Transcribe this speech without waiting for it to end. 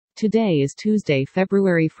Today is Tuesday,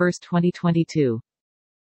 February 1, 2022.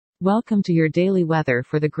 Welcome to your daily weather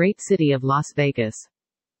for the great city of Las Vegas.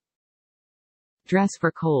 Dress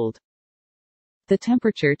for cold. The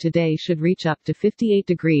temperature today should reach up to 58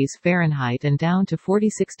 degrees Fahrenheit and down to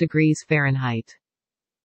 46 degrees Fahrenheit.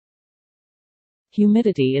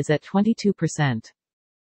 Humidity is at 22%.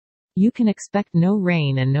 You can expect no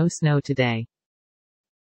rain and no snow today.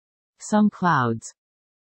 Some clouds.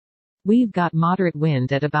 We've got moderate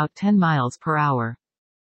wind at about 10 miles per hour.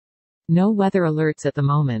 No weather alerts at the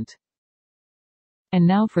moment. And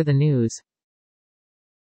now for the news.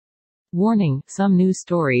 Warning, some news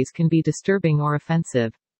stories can be disturbing or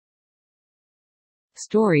offensive.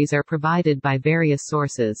 Stories are provided by various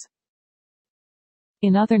sources.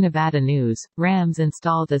 In other Nevada news, Rams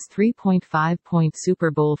installed as 3.5-point Super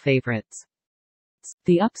Bowl favorites.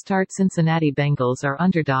 The upstart Cincinnati Bengals are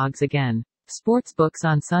underdogs again. Sportsbooks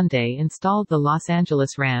on Sunday installed the Los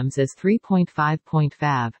Angeles Rams as 3.5-point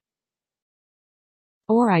fav.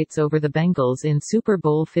 Orites over the Bengals in Super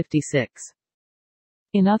Bowl 56.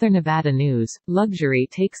 In other Nevada news, luxury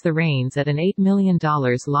takes the reins at an $8 million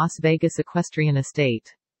Las Vegas Equestrian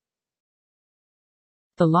estate.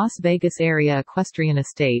 The Las Vegas area Equestrian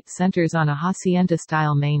estate centers on a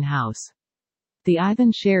hacienda-style main house. The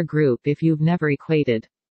Ivan Share Group. If you've never equated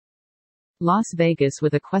Las Vegas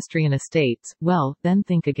with equestrian estates, well, then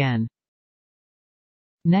think again.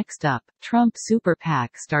 Next up, Trump Super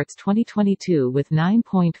PAC starts 2022 with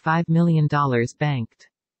 $9.5 million banked.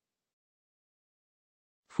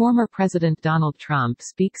 Former President Donald Trump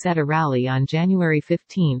speaks at a rally on January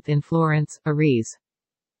 15 in Florence, Aries.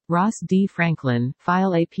 Ross D. Franklin,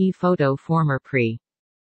 file AP photo. Former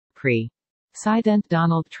President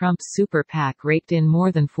Donald Trump's Super PAC raked in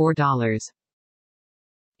more than $4.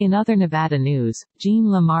 In other Nevada news, Jean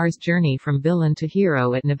LaMarr's journey from villain to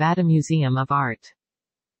hero at Nevada Museum of Art.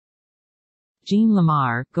 Jean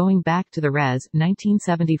LaMarr, going back to the Res.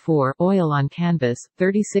 1974, oil on canvas,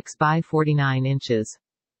 36 by 49 inches.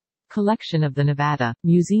 Collection of the Nevada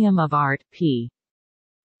Museum of Art, p.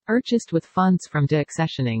 Purchased with funds from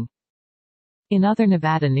deaccessioning. In other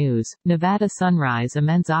Nevada news, Nevada Sunrise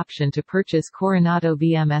amends option to purchase Coronado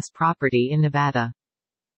VMS property in Nevada.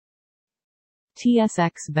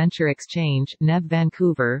 TSX Venture Exchange, Nev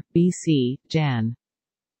Vancouver, BC, Jan.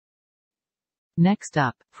 Next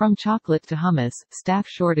up, from chocolate to hummus, staff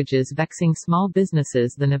shortages vexing small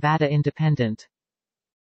businesses. The Nevada Independent.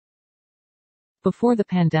 Before the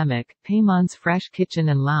pandemic, Paymon's Fresh Kitchen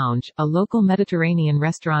and Lounge, a local Mediterranean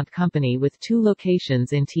restaurant company with 2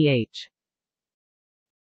 locations in Th.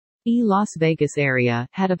 Las Vegas area,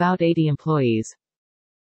 had about 80 employees.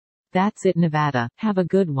 That's it, Nevada. Have a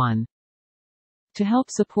good one. To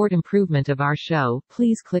help support improvement of our show,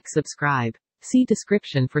 please click subscribe. See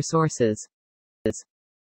description for sources.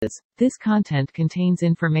 This content contains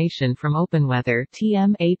information from OpenWeather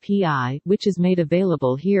 (TM) API, which is made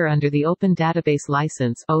available here under the Open Database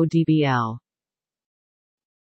License (ODBL).